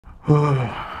Well,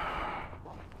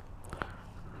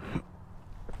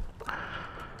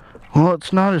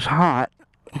 it's not as hot.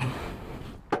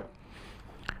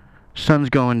 Sun's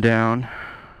going down.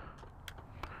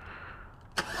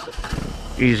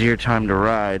 Easier time to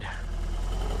ride.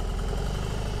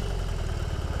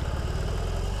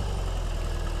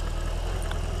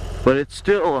 But it's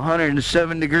still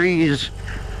 107 degrees,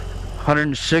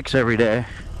 106 every day.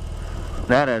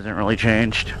 That hasn't really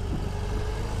changed.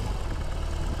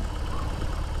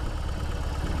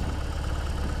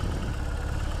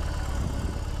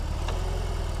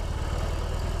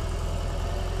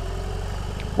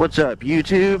 What's up,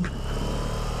 YouTube?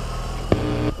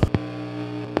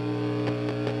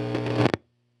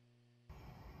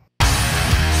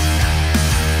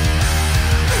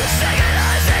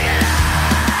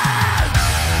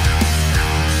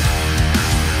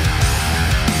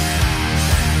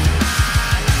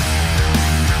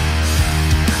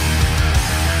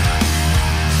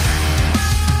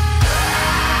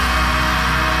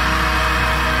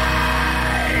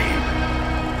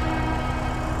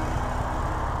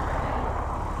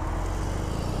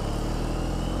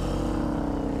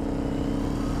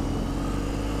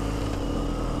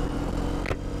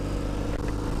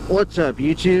 What's up,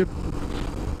 YouTube?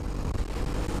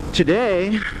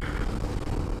 Today,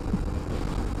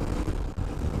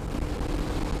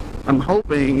 I'm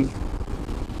hoping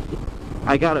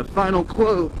I got a final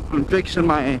quote on fixing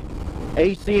my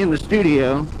AC in the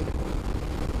studio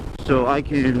so I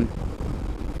can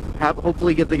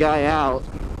hopefully get the guy out.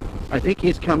 I think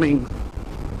he's coming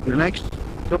in the next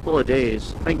couple of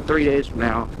days. I think 3 days from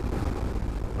now.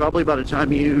 Probably by the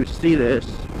time you see this.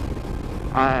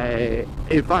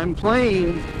 If I'm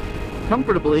playing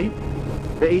comfortably,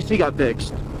 the AC got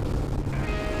fixed.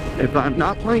 If I'm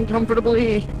not playing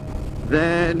comfortably,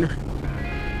 then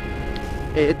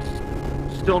it's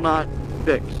still not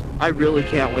fixed. I really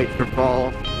can't wait for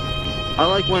fall. I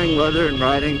like wearing leather and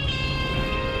riding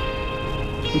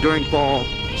during fall,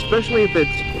 especially if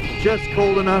it's just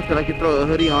cold enough that I can throw a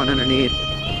hoodie on underneath.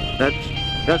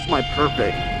 That's my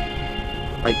perfect.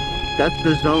 Like, that's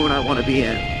the zone I want to be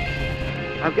in.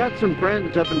 I've got some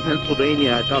friends up in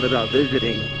Pennsylvania I thought about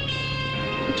visiting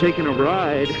and taking a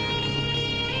ride.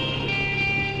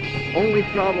 Only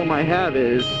problem I have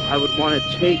is I would want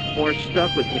to take more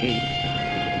stuff with me.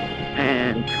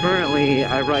 And currently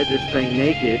I ride this thing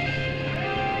naked.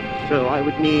 So I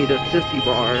would need a sissy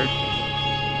bar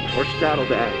or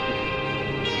saddlebag.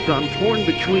 So I'm torn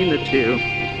between the two.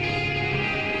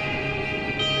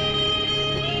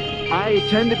 I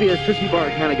tend to be a sissy bar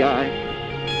kind of guy.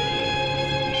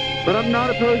 But I'm not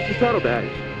opposed to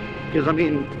saddlebags, because I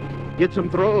mean, get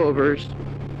some throwovers,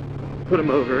 put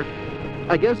them over.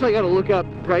 I guess I gotta look up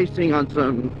pricing on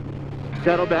some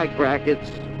saddlebag brackets,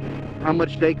 how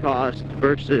much they cost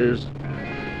versus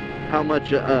how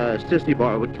much a sissy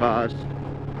bar would cost.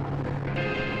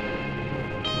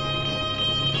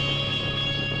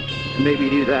 And maybe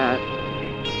do that.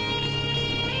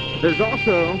 There's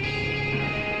also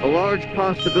a large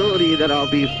possibility that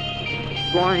I'll be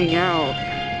flying out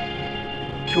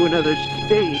to another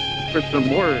state for some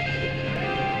work,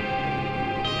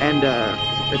 and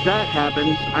if that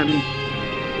happens, I'm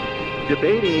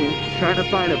debating trying to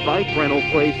find a bike rental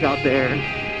place out there.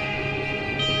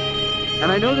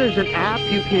 And I know there's an app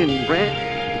you can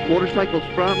rent motorcycles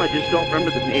from, I just don't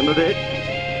remember the name of it,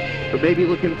 but maybe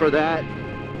looking for that,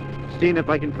 seeing if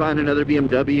I can find another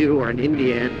BMW or an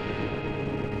Indian,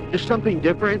 just something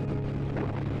different.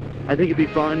 I think it'd be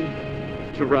fun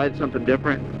to ride something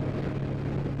different.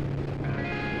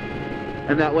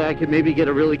 And that way I could maybe get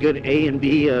a really good A and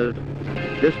B of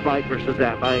this bike versus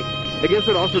that bike. I guess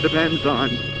it also depends on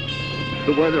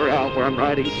the weather out where I'm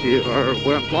riding to, or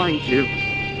where I'm flying to.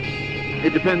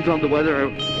 It depends on the weather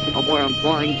on where I'm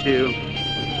flying to,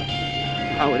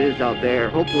 how it is out there.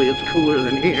 Hopefully it's cooler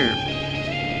than here.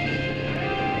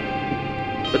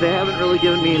 But they haven't really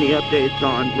given me any updates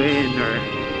on when, or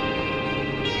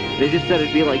they just said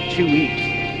it'd be like 2 weeks.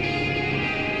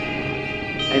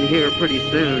 And here pretty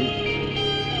soon.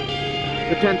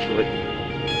 Potentially.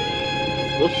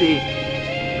 We'll see.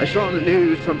 I saw on the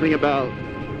news something about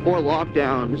more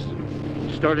lockdowns,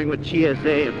 starting with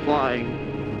TSA and flying.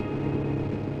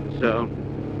 So,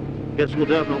 guess we'll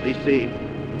definitely see.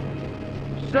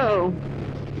 So,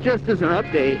 just as an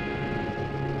update,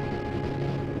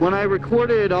 when I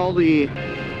recorded all the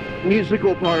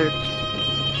musical parts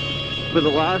for the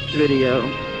last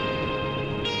video,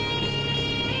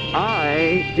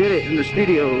 I did it in the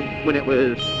studio when it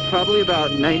was probably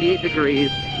about 98 degrees,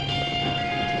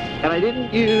 and I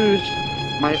didn't use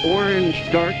my orange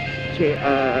dark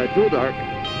dual dark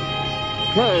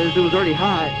because it was already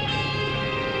hot,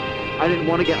 I didn't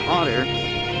want to get hotter,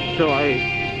 so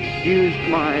I used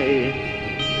my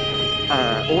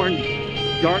orange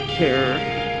dark terror.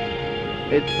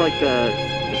 It's like the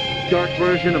dark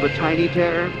version of a tiny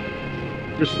terror.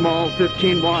 It's a small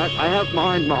 15 watt. I have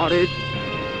mine modded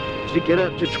to get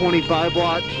up to 25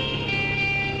 watts.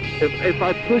 If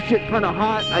I push it kind of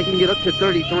hot, I can get up to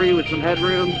 33 with some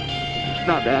headroom. It's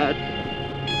not bad.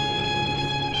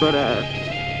 But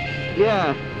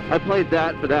yeah, I played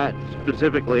that for that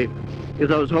specifically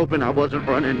because I was hoping I wasn't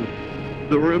running.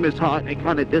 The room is hot and it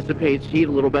kind of dissipates heat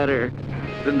a little better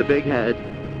than the big head.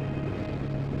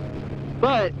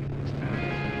 But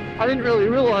I didn't really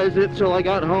realize it till I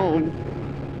got home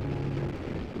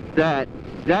that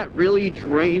really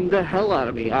drained the hell out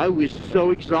of me. I was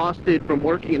so exhausted from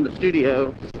working in the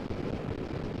studio,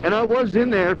 and I was in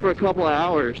there for a couple of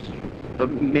hours, but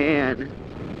man,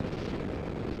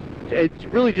 it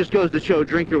really just goes to show,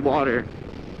 drink your water.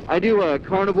 I do a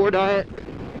carnivore diet,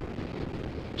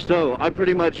 so I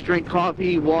pretty much drink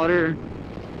coffee, water,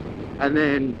 and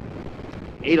then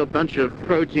eat a bunch of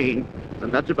protein,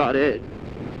 and that's about it.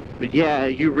 But yeah,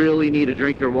 you really need to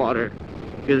drink your water,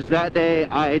 because that day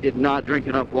I did not drink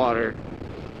enough water,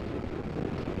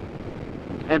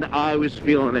 and I was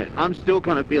feeling it. I'm still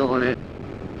kind of feeling it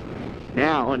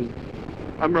now, and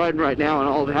I'm riding right now, and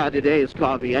all I've had today is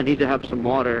coffee. I need to have some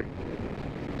water.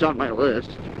 It's on my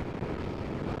list.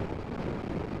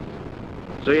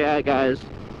 So yeah, guys,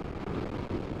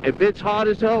 if it's hot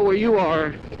as hell where you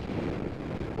are,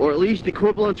 or at least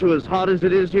equivalent to as hot as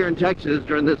it is here in Texas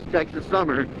during this Texas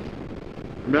summer,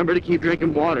 remember to keep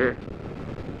drinking water.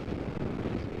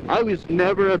 I was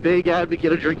never a big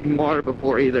advocate of drinking water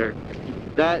before either.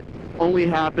 That only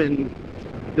happened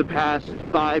the past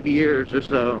 5 years or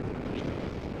so.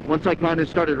 Once I kind of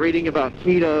started reading about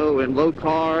keto and low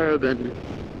carb and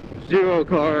zero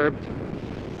carb,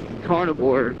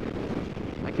 carnivore,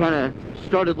 I kind of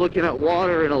started looking at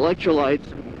water and electrolytes,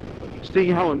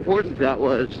 seeing how important that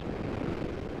was.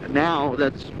 And now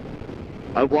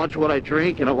I watch what I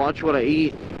drink and I watch what I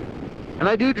eat. And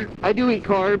I do eat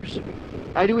carbs.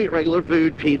 I do eat regular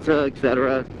food, pizza,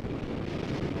 etc.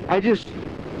 I just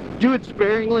do it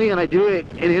sparingly, and I do it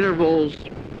in intervals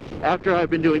after I've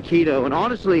been doing keto. And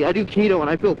honestly, I do keto and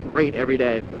I feel great every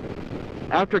day.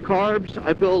 After carbs,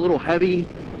 I feel a little heavy,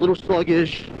 a little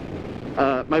sluggish.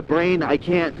 My brain, I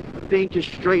can't think as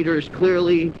straight or as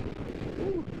clearly.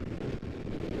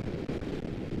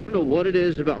 I don't know what it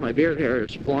is about my beard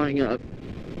hairs flying up,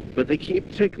 but they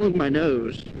keep tickling my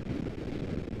nose.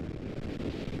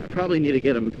 I probably need to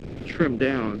get them trimmed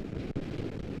down.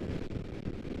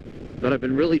 But I've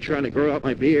been really trying to grow out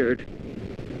my beard.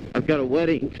 I've got a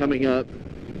wedding coming up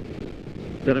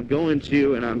that I'm going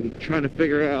to, and I'm trying to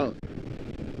figure out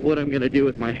what I'm going to do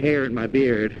with my hair and my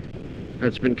beard.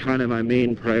 That's been kind of my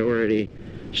main priority.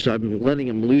 So I've been letting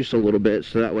them loose a little bit,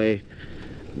 so that way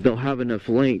they'll have enough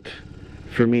length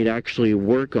for me to actually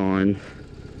work on,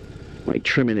 like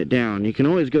trimming it down. You can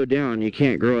always go down, you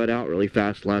can't grow it out really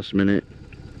fast last minute.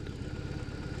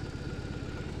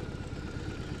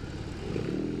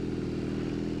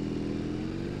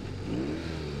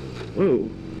 Whoa,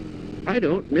 I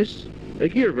don't miss a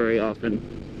gear very often,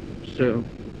 so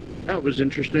that was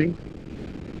interesting.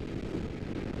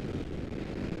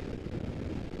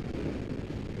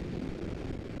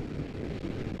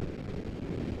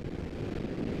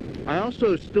 I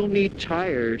also still need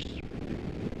tires.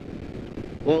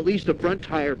 Well, at least a front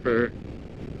tire for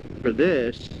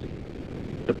this.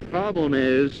 The problem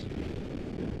is,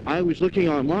 I was looking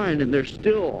online and they're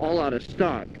still all out of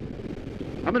stock.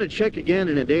 I'm going to check again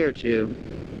in a day or two.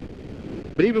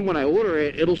 But even when I order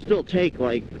it, it'll still take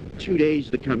like 2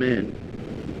 days to come in.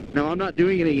 Now, I'm not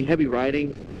doing any heavy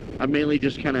riding. I'm mainly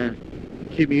just kind of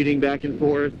commuting back and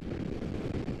forth.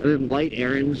 And then light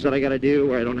errands that I got to do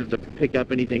where I don't have to pick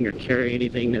up anything or carry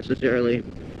anything necessarily.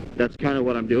 That's kind of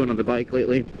what I'm doing on the bike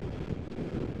lately.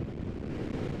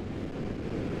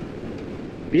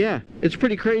 But yeah, it's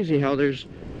pretty crazy how there's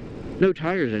no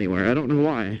tires anywhere. I don't know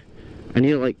why. I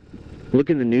need to like look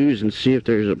in the news and see if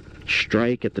there's a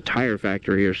strike at the tire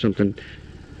factory or something,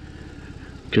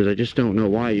 because I just don't know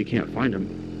why you can't find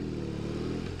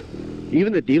them.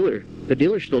 Even the dealer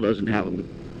still doesn't have them.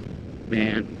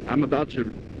 Man, I'm about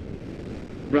to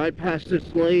ride past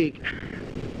this lake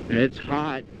and it's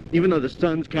hot, even though the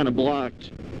sun's kind of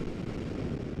blocked.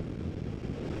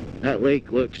 That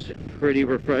lake looks pretty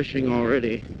refreshing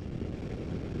already.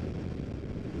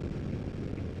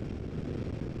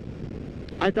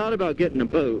 I thought about getting a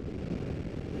boat,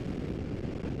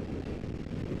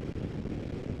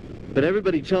 but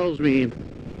everybody tells me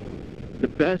the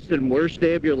best and worst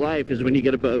day of your life is when you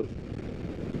get a boat.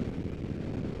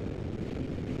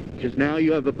 because now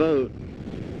you have a boat.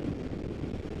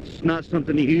 It's not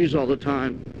something you use all the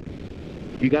time.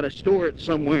 You got to store it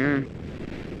somewhere.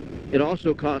 It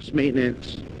also costs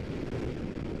maintenance.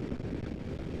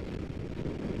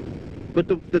 But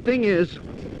the thing is,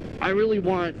 I really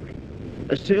want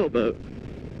a sailboat.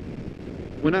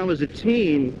 When I was a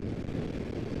teen,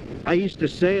 I used to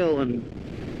sail, and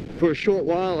for a short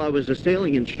while I was a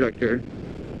sailing instructor.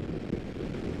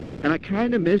 And I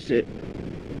kind of miss it.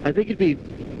 I think it'd be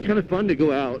kind of fun to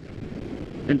go out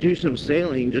and do some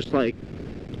sailing, just like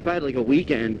if I had like a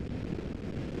weekend.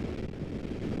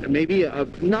 And maybe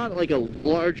not like a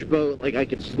large boat like I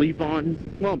could sleep on.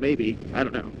 Well, maybe, I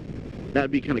don't know.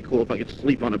 That'd be kind of cool if I could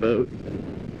sleep on a boat.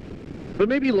 But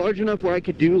maybe large enough where I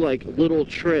could do like little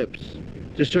trips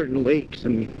to certain lakes,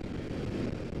 and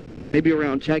maybe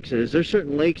around Texas. There's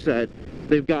certain lakes that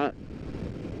they've got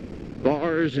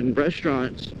bars and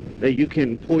restaurants that you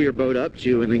can pull your boat up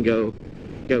to and then go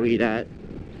eat at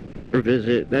or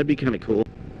visit. That'd be kind of cool.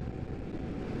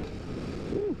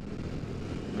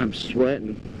 I'm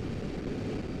sweating.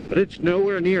 But it's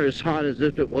nowhere near as hot as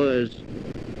if it was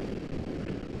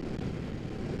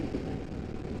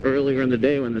earlier in the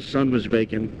day when the sun was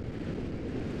baking.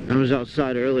 I was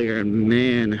outside earlier and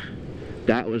man,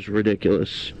 that was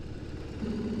ridiculous.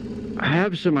 I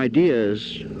have some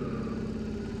ideas.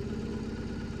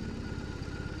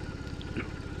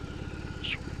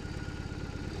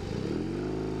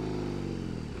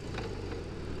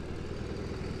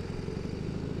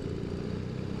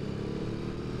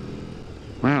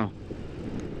 Wow.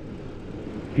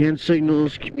 Hand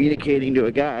signals communicating to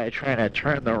a guy trying to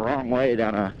turn the wrong way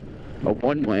down a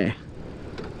one-way.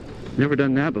 Never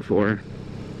done that before.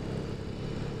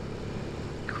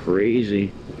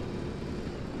 Crazy.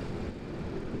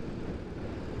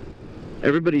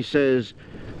 Everybody says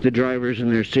the drivers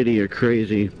in their city are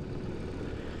crazy.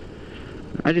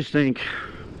 I just think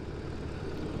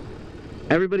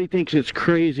everybody thinks it's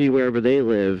crazy wherever they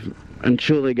live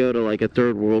until they go to like a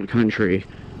third world country,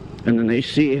 and then they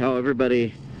see how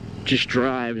everybody just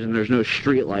drives and there's no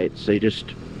street lights.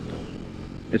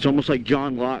 It's almost like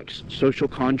John Locke's social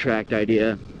contract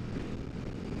idea.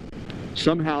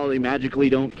 Somehow they magically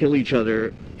don't kill each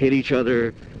other, hit each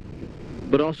other,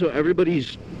 but also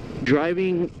everybody's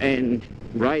driving and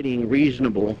riding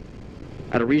reasonable,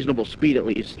 at a reasonable speed at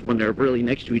least, when they're really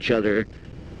next to each other,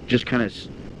 just kind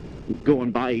of going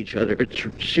by each other. It's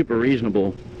super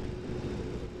reasonable.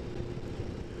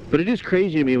 But it is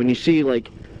crazy to me when you see like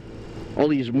all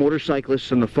these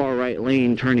motorcyclists in the far right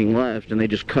lane turning left and they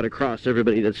just cut across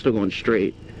everybody that's still going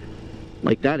straight.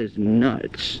 Like, that is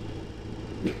nuts.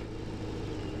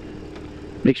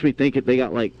 Makes me think that they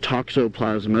got like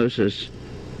toxoplasmosis,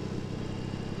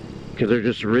 because they're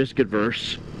just risk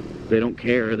adverse. They don't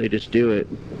care, they just do it.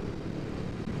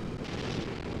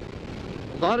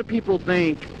 A lot of people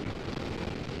think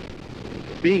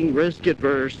being risk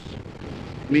adverse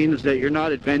means that you're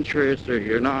not adventurous, or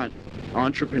you're not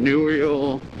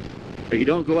entrepreneurial, or you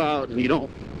don't go out and you don't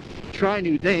try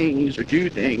new things or do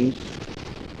things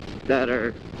that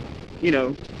are, you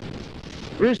know,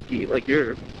 risky. Like,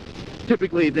 you're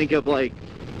typically think of like,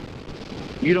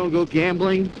 you don't go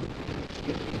gambling,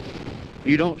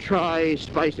 you don't try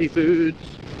spicy foods,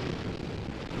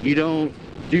 you don't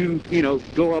do, you know,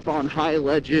 go up on high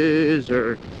ledges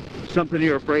or something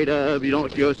you're afraid of, you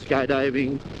don't go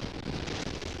skydiving.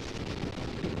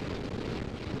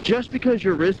 Just because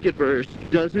you're risk adverse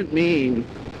doesn't mean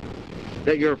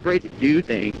that you're afraid to do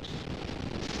things.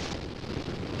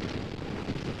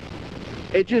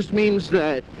 It just means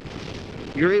that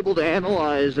you're able to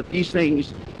analyze if these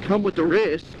things come with the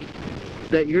risk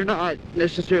that you're not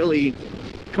necessarily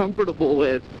comfortable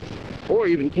with or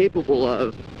even capable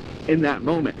of in that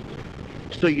moment.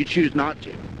 So you choose not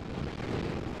to.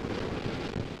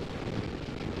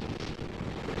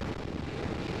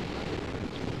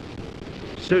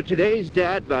 So today's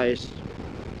dad advice: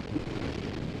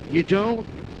 you don't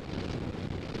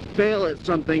fail at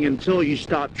something until you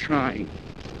stop trying.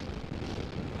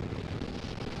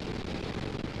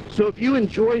 So if you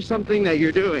enjoy something that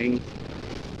you're doing,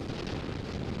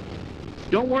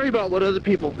 don't worry about what other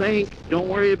people think. Don't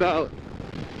worry about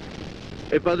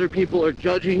if other people are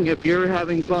judging if you're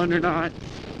having fun or not.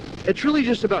 It's really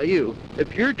just about you.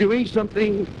 If you're doing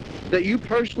something that you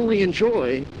personally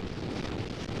enjoy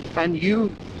and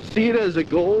you see it as a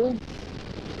goal,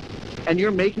 and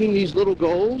you're making these little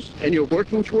goals and you're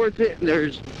working towards it, and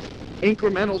there's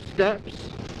incremental steps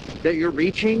that you're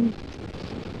reaching,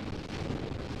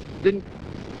 then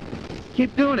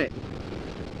keep doing it.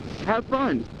 Have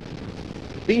fun.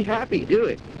 Be happy. Do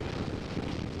it.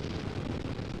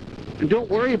 And don't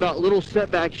worry about little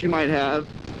setbacks you might have,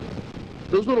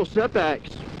 those little setbacks,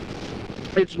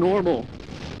 it's normal.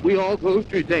 We all go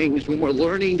through things when we're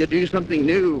learning to do something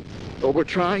new or we're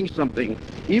trying something.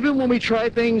 Even when we try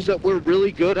things that we're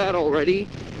really good at already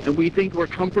and we think we're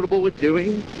comfortable with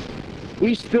doing,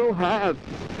 we still have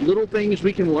little things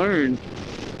we can learn,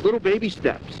 little baby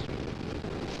steps.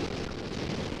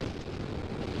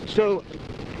 So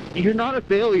you're not a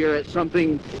failure at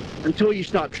something until you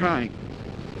stop trying.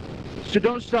 So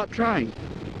don't stop trying.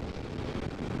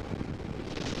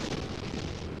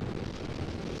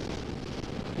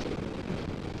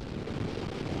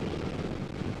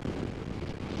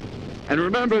 And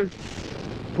remember,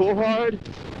 pull hard,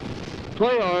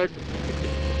 play hard,